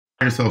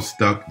Yourself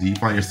stuck? Do you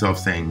find yourself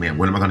saying, man,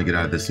 when am I going to get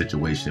out of this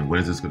situation?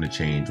 When is this going to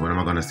change? When am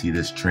I going to see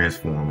this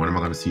transform? When am I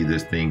going to see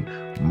this thing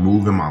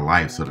move in my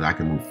life so that I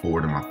can move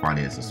forward in my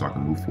finances, so I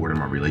can move forward in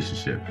my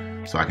relationship,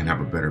 so I can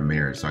have a better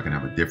marriage, so I can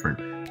have a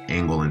different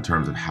angle in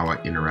terms of how I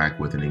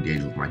interact with and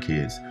engage with my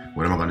kids?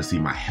 When am I going to see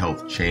my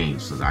health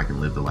change so that I can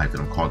live the life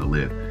that I'm called to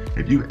live?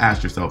 If you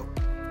asked yourself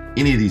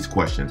any of these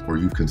questions, or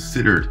you've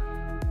considered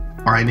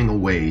finding a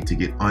way to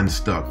get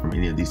unstuck from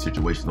any of these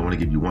situations, I want to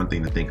give you one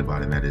thing to think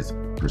about, and that is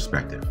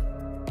perspective.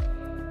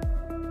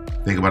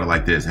 Think about it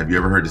like this. Have you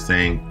ever heard the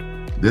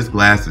saying, this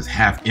glass is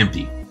half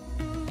empty,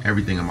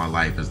 everything in my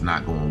life is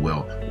not going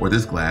well, or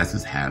this glass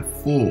is half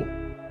full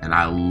and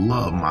I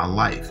love my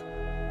life?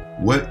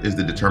 What is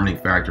the determining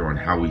factor on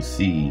how we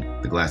see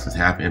the glass is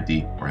half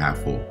empty or half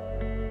full?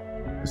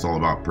 It's all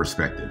about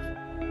perspective.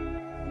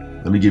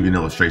 Let me give you an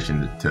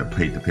illustration to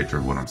paint the picture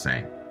of what I'm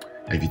saying.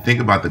 If you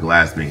think about the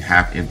glass being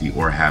half empty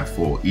or half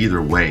full,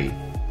 either way,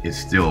 it's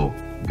still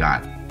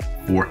got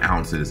 4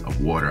 ounces of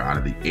water out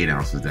of the 8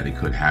 ounces that it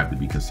could have to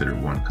be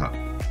considered 1 cup.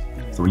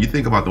 So when you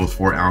think about those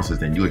 4 ounces,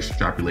 then you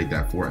extrapolate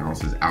that 4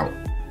 ounces out.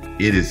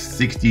 It is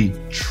 60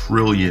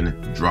 trillion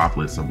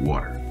droplets of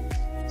water.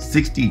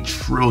 60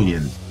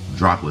 trillion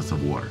droplets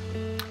of water.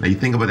 Now you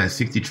think about that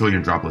 60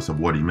 trillion droplets of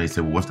water, you may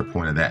say, well, what's the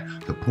point of that?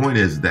 The point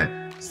is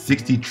that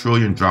 60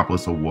 trillion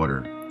droplets of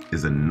water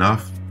is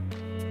enough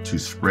to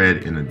spread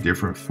in a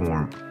different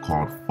form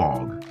called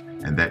fog.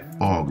 And that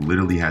fog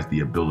literally has the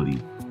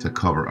ability to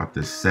cover up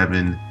to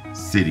 7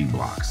 city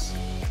blocks.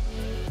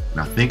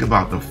 Now think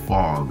about the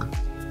fog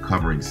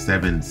covering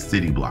 7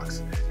 city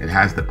blocks. It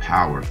has the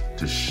power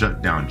to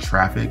shut down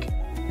traffic.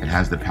 It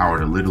has the power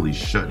to literally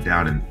shut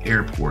down an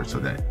airport so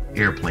that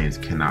airplanes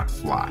cannot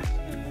fly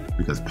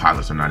because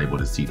pilots are not able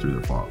to see through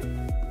the fog.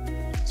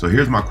 So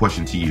here's my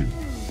question to you.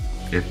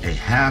 If a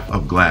half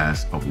of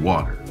glass of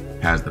water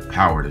has the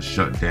power to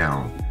shut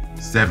down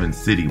 7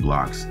 city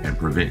blocks and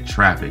prevent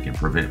traffic and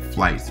prevent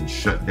flights and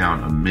shut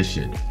down a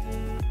mission,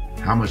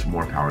 how much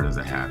more power does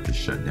it have to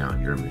shut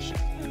down your mission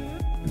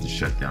and to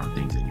shut down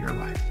things in your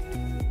life?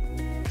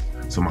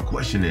 So my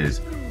question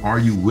is, are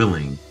you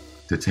willing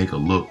to take a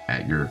look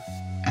at your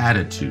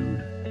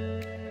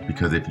attitude?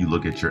 Because if you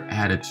look at your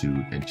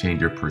attitude and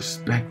change your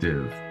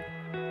perspective,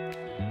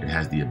 it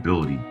has the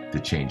ability to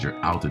change your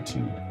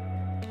altitude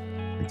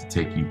and to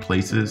take you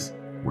places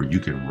where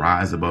you can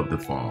rise above the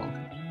fog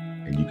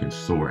and you can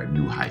soar at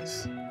new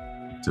heights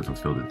to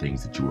fulfill the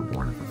things that you were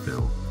born to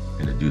fulfill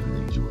and to do the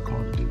things you were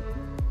called to do.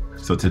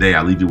 So today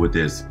I leave you with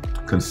this.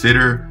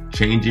 Consider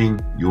changing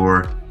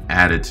your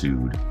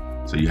attitude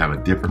so you have a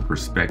different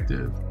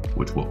perspective,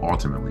 which will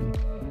ultimately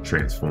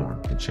transform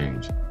and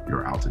change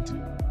your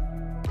altitude.